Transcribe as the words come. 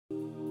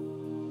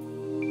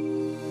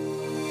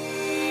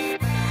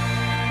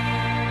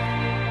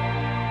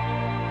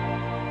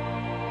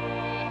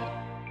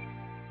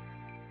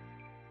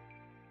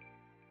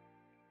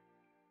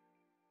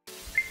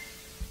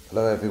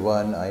Hello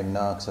everyone, I'm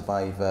Narc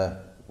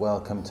Survivor.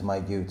 Welcome to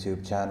my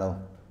YouTube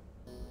channel.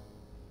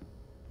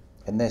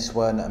 In this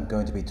one, I'm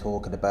going to be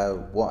talking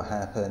about what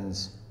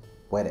happens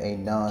when a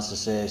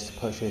narcissist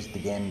pushes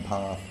the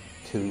empath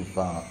too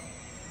far.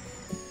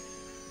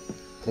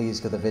 Please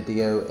give the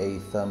video a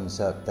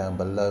thumbs up down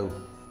below.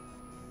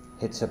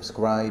 Hit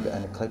subscribe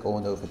and click all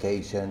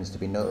notifications to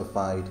be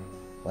notified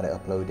when I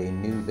upload a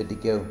new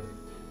video.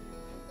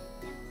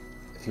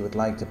 If you would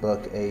like to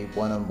book a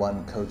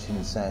one-on-one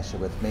coaching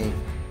session with me,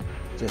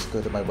 just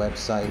go to my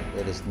website.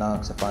 It is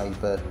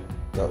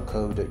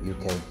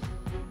narcsurvivor.co.uk.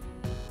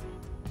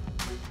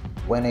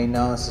 When a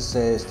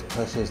narcissist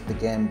pushes the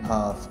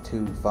empath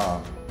too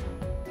far.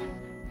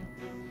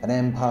 An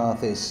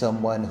empath is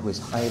someone who is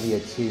highly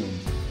attuned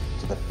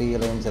to the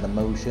feelings and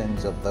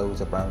emotions of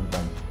those around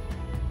them.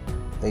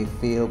 They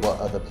feel what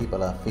other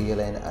people are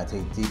feeling at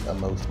a deep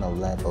emotional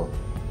level.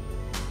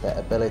 Their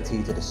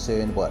ability to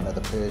discern what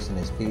another person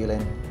is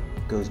feeling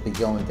goes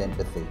beyond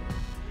empathy,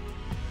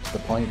 to the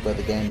point where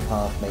the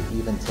empath may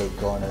even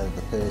take on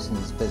another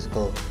person's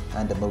physical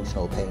and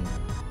emotional pain.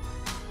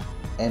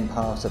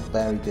 Empaths are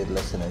very good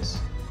listeners.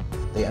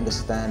 They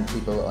understand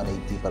people on a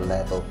deeper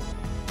level.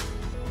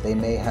 They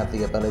may have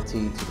the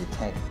ability to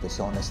detect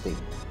dishonesty,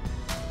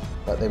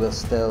 but they will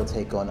still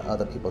take on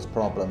other people's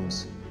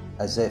problems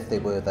as if they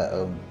were their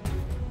own.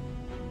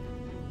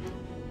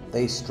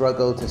 They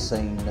struggle to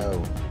say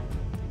no,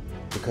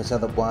 because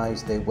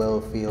otherwise they will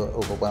feel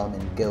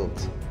overwhelming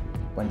guilt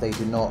when they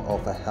do not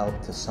offer help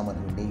to someone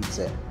who needs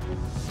it.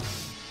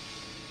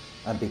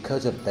 And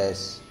because of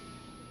this,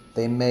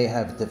 they may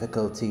have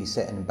difficulty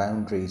setting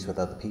boundaries with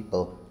other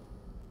people,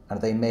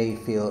 and they may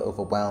feel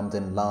overwhelmed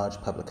in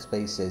large public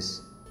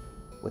spaces,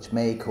 which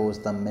may cause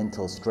them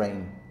mental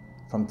strain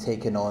from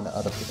taking on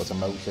other people's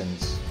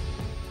emotions,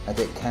 and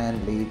it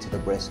can lead to the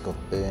risk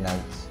of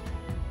burnout.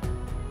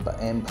 But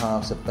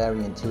empaths are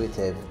very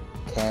intuitive,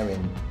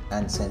 caring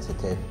and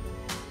sensitive.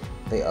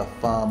 They are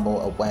far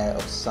more aware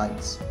of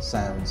sights,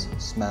 sounds,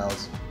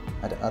 smells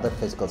and other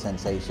physical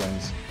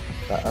sensations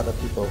that other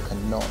people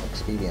cannot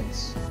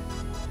experience,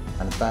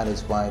 and that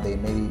is why they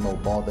may be more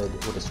bothered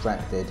or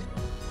distracted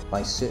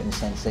by certain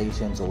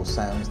sensations or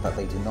sounds that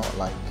they do not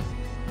like.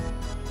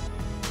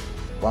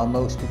 While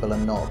most people are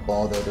not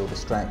bothered or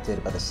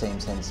distracted by the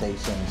same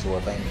sensations or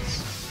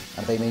events,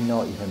 and they may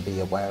not even be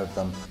aware of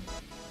them,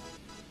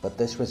 but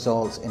this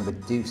results in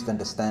reduced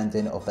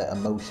understanding of their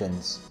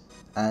emotions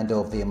and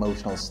of the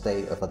emotional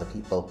state of other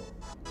people.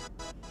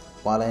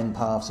 While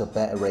empaths are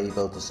better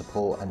able to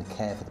support and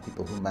care for the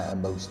people who matter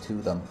most to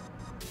them.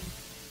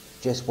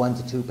 Just 1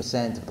 to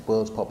 2% of the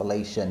world's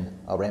population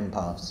are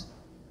empaths,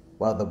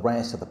 while the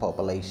rest of the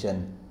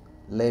population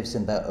lives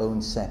in their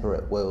own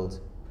separate world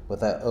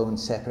with their own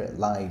separate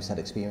lives and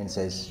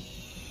experiences.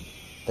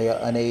 They are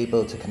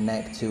unable to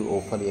connect to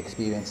or fully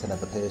experience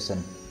another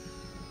person.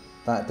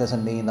 That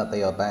doesn't mean that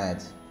they are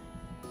bad.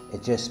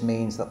 It just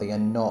means that they are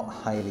not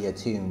highly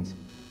attuned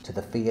to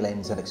the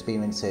feelings and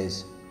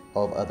experiences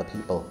of other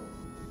people.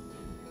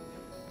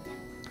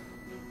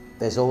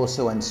 There's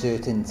also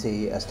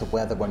uncertainty as to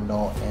whether or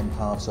not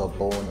empaths are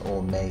born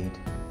or made,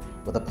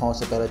 with the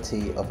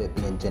possibility of it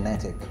being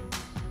genetic.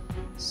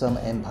 Some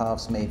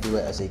empaths may view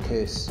it as a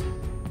curse,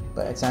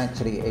 but it's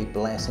actually a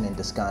blessing in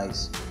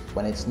disguise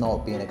when it's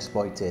not being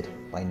exploited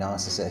by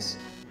narcissists.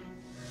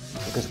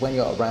 Because when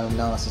you're around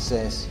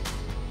narcissists,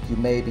 you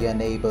may be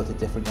unable to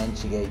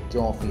differentiate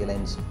your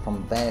feelings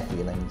from their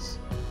feelings,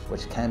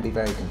 which can be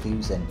very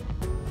confusing,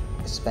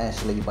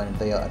 especially when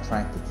they are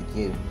attracted to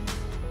you.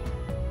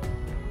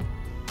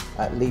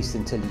 At least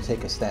until you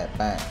take a step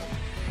back,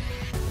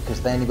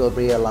 because then you will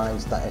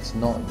realize that it's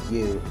not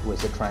you who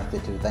is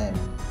attracted to them,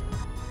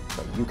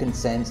 but you can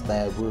sense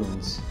their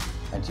wounds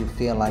and you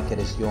feel like it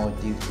is your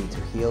duty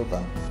to heal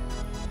them,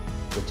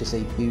 which is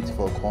a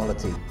beautiful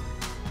quality.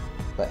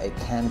 But it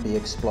can be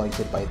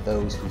exploited by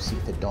those who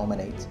seek to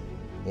dominate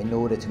in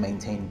order to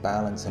maintain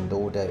balance and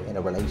order in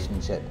a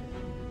relationship.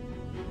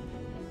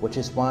 Which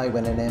is why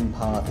when an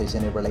empath is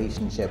in a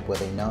relationship with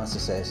a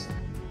narcissist,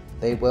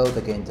 they will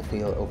begin to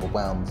feel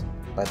overwhelmed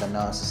by the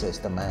narcissist's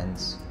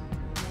demands.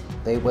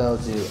 They will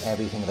do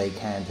everything they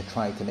can to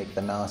try to make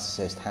the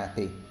narcissist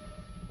happy.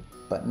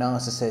 But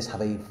narcissists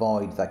have a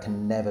void that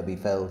can never be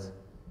filled.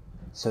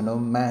 So no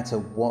matter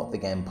what the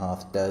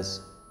empath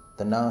does,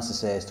 the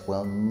narcissist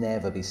will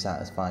never be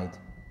satisfied,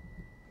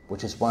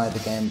 which is why the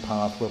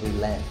empath will be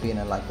left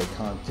feeling like they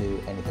can't do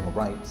anything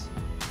right.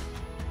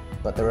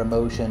 But their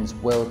emotions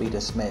will be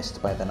dismissed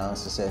by the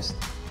narcissist,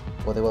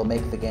 or they will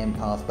make the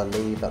empath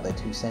believe that they're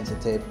too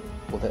sensitive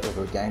or they're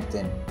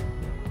overreacting.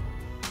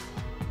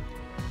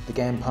 The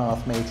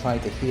empath may try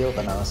to heal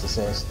the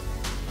narcissist,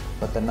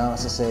 but the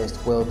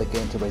narcissist will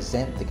begin to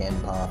resent the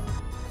empath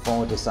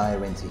for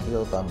desiring to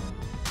heal them,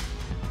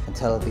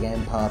 until the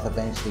empath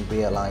eventually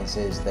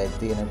realizes they're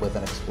dealing with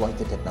an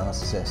exploitative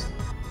narcissist.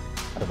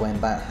 And when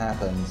that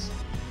happens,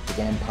 the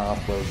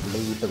empath will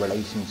leave the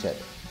relationship.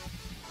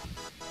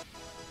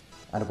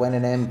 And when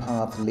an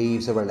empath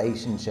leaves a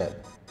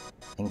relationship,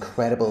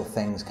 incredible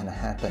things can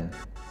happen.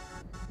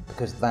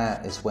 because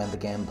that is when the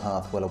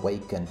empath will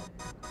awaken.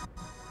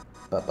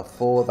 But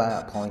before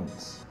that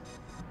point,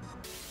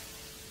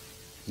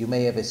 you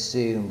may have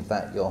assumed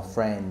that your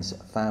friends,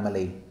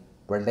 family,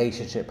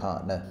 relationship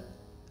partner,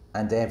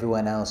 and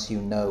everyone else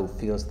you know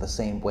feels the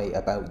same way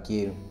about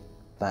you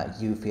that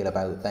you feel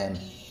about them.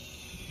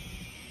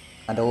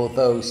 And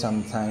although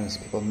sometimes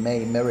people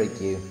may mirror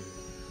you,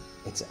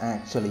 it's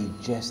actually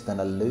just an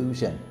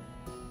illusion,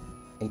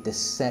 a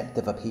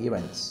deceptive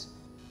appearance,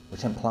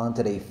 which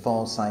implanted a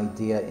false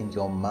idea in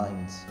your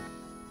mind,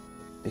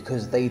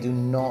 because they do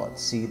not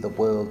see the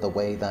world the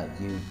way that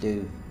you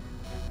do.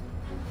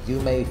 You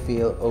may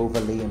feel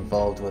overly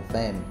involved with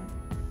them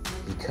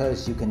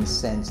because you can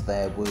sense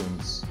their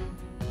wounds,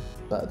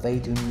 but they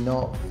do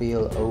not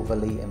feel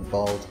overly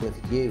involved with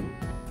you.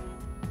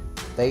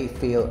 They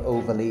feel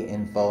overly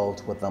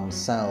involved with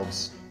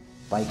themselves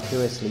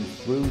vicariously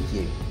through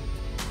you,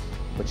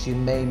 which you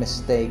may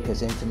mistake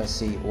as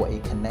intimacy or a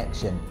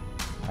connection,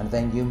 and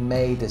then you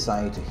may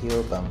desire to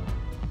heal them.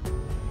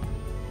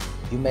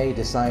 You may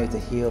desire to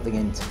heal the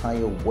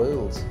entire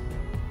world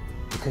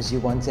because you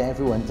want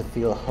everyone to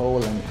feel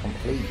whole and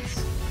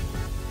complete.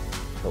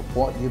 But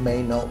what you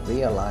may not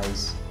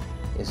realize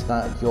is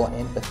that your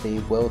empathy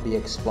will be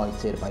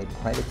exploited by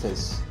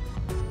predators,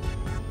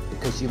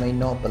 because you may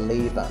not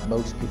believe that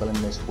most people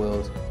in this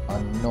world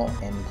are not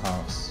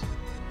empaths.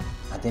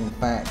 And in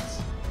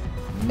fact,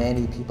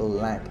 many people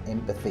lack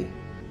empathy.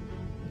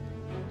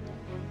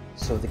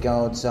 So the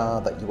odds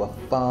are that you are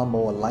far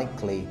more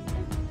likely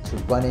to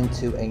run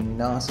into a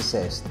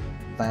narcissist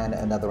than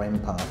another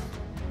empath.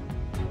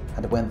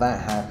 And when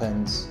that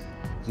happens,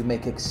 you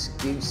make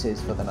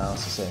excuses for the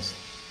narcissist,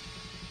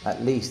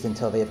 at least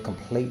until they have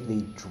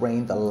completely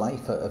drained the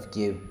life out of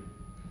you,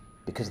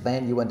 because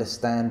then you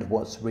understand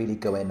what's really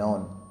going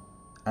on,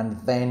 and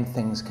then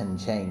things can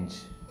change,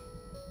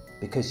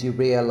 because you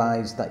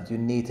realize that you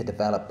need to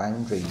develop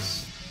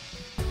boundaries.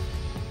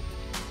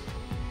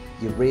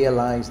 You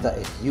realize that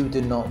if you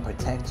do not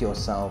protect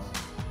yourself,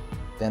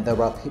 then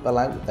there are people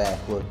out there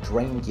who will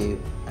drain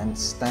you and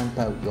stamp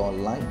out your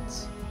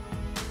light,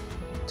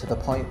 to the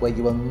point where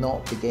you will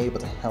not be able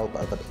to help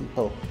other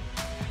people,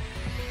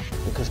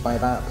 because by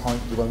that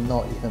point you will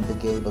not even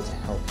be able to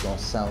help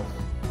yourself.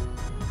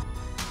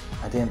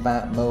 And in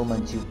that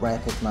moment you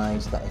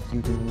recognize that if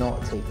you do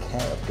not take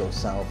care of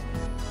yourself,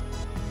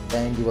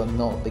 then you will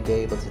not be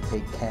able to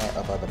take care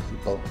of other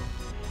people,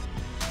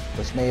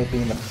 which may have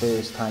been the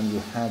first time you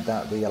had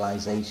that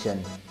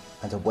realization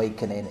and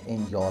awakening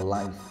in your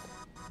life,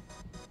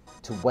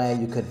 to where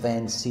you could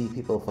then see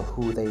people for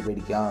who they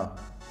really are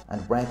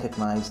and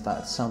recognize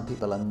that some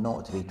people are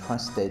not to be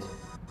trusted.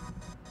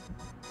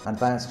 And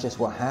that's just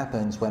what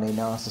happens when a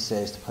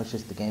narcissist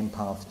pushes the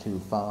empath too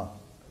far.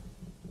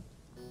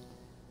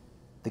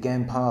 The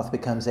empath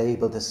becomes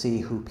able to see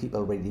who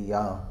people really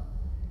are.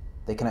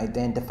 They can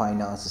identify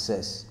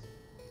narcissists,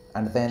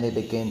 and then they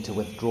begin to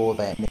withdraw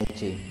their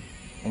energy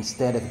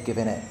instead of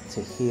giving it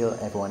to heal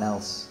everyone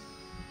else.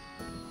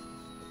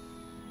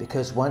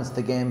 Because once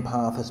the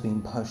empath has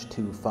been pushed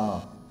too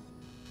far,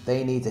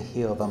 they need to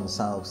heal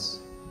themselves.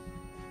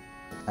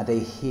 And a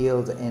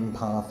healed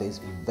empath is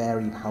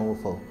very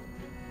powerful,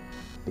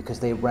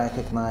 because they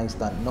recognize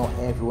that not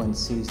everyone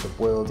sees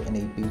the world in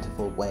a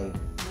beautiful way.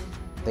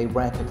 They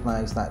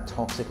recognize that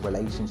toxic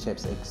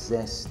relationships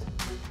exist.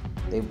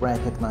 They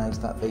recognize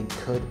that they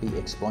could be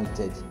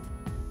exploited.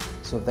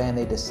 So then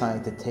they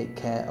decide to take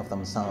care of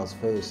themselves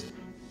first,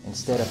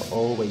 instead of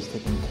always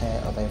taking care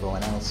of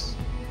everyone else.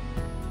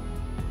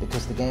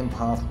 Because the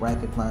empath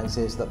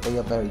recognizes that they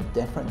are very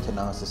different to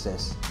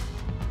narcissists.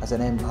 As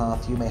an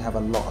empath, you may have a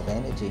lot of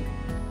energy,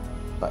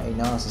 but a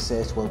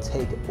narcissist will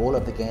take all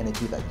of the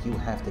energy that you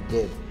have to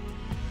give,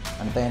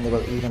 and then they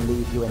will even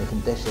leave you in a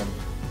condition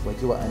where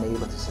you are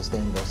unable to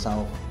sustain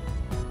yourself.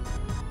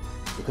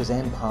 Because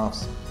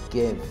empaths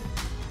give,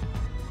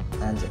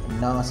 and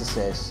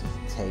narcissists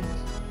take.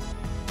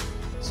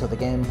 So the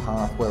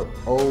empath will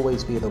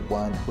always be the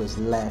one who is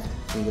left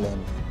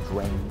feeling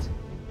drained.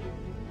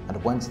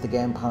 And once the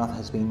empath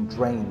has been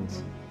drained,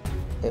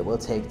 it will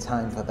take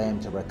time for them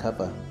to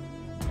recover.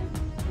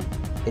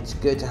 It's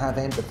good to have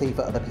empathy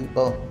for other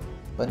people,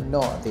 but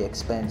not at the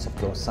expense of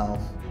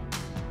yourself.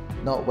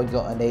 Not when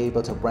you're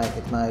unable to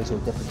recognize or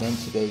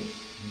differentiate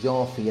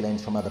your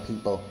feelings from other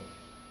people,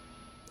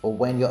 or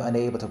when you're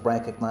unable to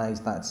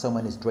recognize that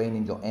someone is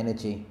draining your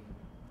energy.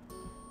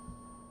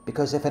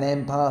 Because if an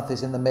empath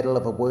is in the middle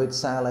of a word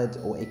salad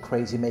or a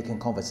crazy-making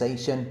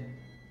conversation,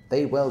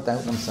 they will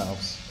doubt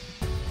themselves,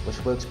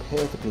 which works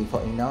perfectly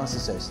for a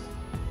narcissist.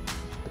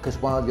 Because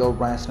while you're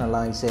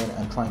rationalizing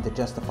and trying to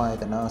justify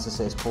the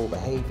narcissist's poor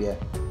behavior,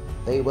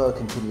 they will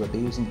continue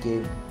abusing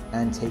you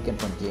and taking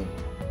from you,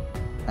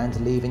 and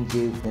leaving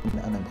you feeling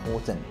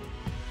unimportant.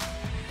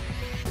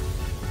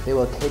 They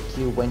will kick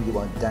you when you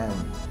are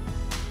down.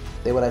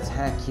 They will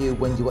attack you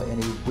when you are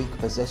in a weak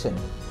position.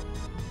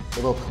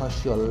 They will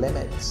push your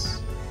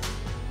limits,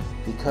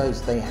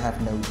 because they have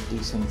no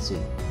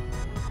decency.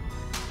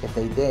 If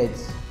they did,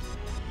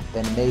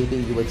 then maybe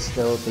you would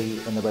still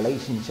be in the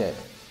relationship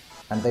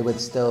and they would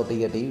still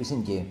be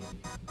abusing you.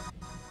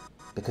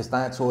 because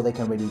that's all they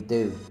can really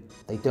do.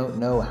 They don't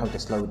know how to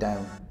slow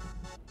down.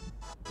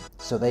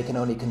 So they can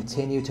only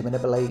continue to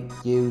manipulate,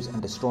 use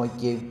and destroy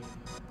you,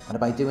 and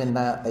by doing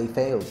that they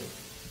failed.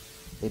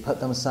 They put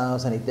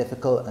themselves in a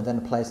difficult and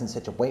unpleasant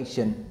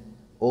situation,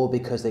 all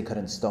because they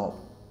couldn't stop.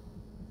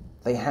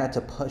 They had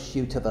to push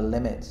you to the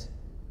limit.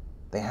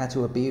 They had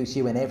to abuse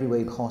you in every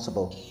way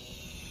possible.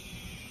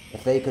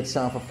 If they could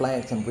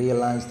self-reflect and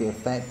realize the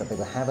effect that they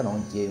were having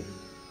on you,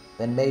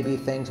 then maybe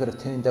things would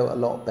have turned out a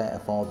lot better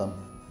for them.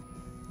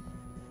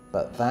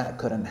 But that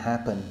couldn't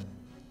happen,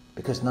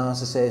 because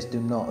narcissists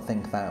do not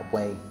think that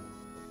way.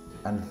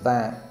 And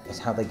that is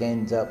how they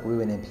end up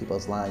ruining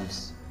people's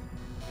lives,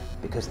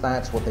 because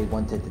that's what they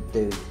wanted to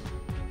do.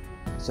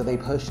 So they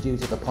pushed you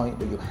to the point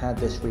where you had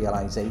this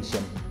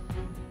realization,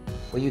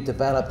 where you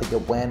developed the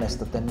awareness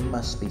that there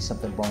must be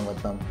something wrong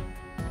with them.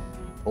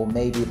 Or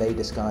maybe they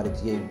discarded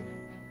you,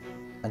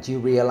 and you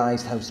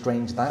realized how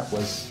strange that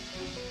was,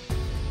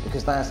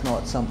 because that's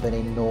not something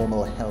a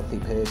normal, healthy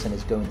person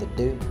is going to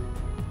do.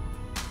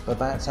 But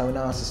that's how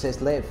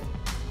narcissists live.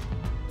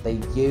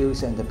 They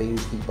use and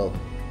abuse people.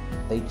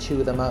 They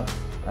chew them up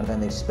and then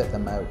they spit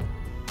them out.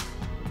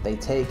 They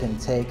take and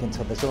take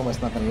until there's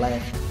almost nothing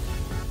left,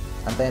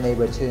 and then they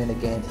return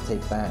again to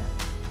take that,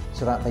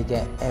 so that they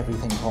get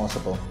everything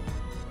possible.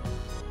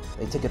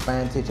 They take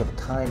advantage of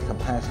kind,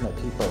 compassionate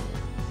people.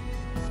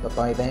 But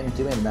by them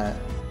doing that,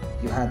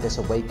 you had this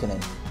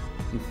awakening.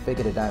 You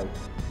figured it out.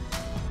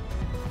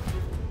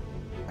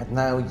 And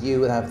now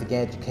you have the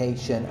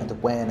education and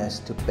awareness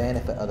to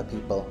benefit other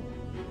people,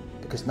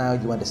 because now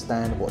you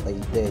understand what they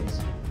did.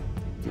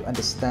 You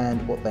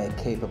understand what they're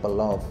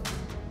capable of.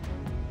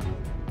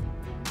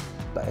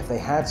 But if they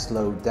had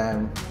slowed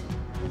down,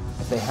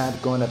 if they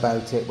had gone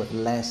about it with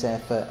less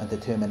effort and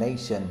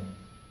determination,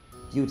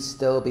 you'd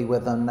still be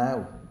with them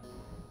now.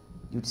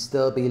 You'd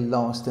still be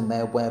lost in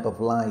their web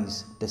of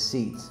lies,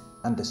 deceit,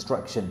 and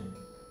destruction.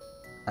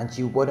 And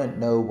you wouldn't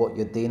know what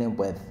you're dealing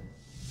with,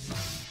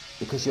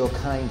 because you're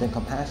kind and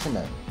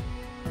compassionate.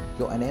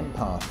 You're an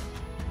empath.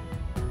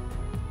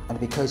 And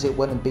because it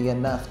wouldn't be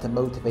enough to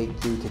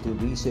motivate you to do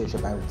research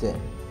about it,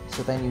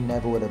 so then you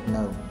never would have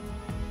known.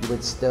 You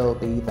would still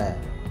be there.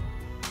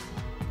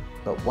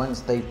 But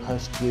once they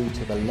pushed you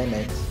to the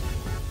limit,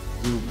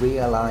 you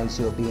realize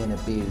you're being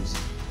abused.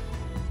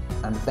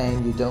 And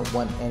then you don't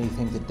want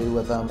anything to do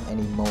with them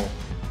anymore.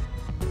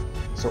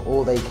 So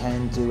all they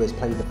can do is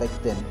play the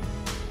victim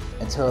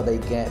until they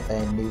get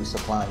their new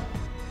supply.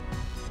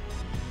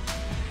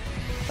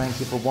 Thank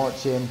you for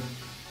watching.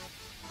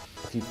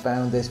 If you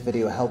found this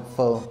video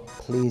helpful,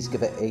 please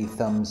give it a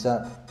thumbs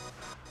up.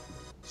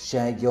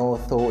 Share your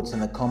thoughts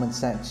in the comment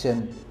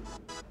section.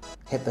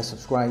 Hit the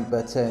subscribe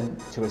button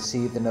to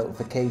receive the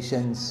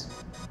notifications.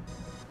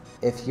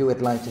 If you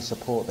would like to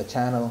support the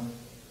channel,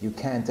 you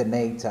can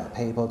donate at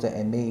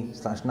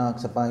paypal.me/Narc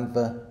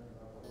Survivor.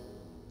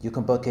 You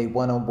can book a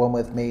one-on-one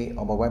with me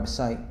on my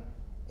website.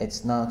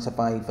 It's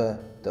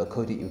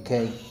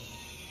narcsurvivor.co.uk.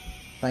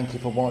 Thank you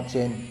for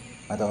watching,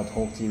 and I'll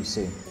talk to you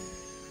soon.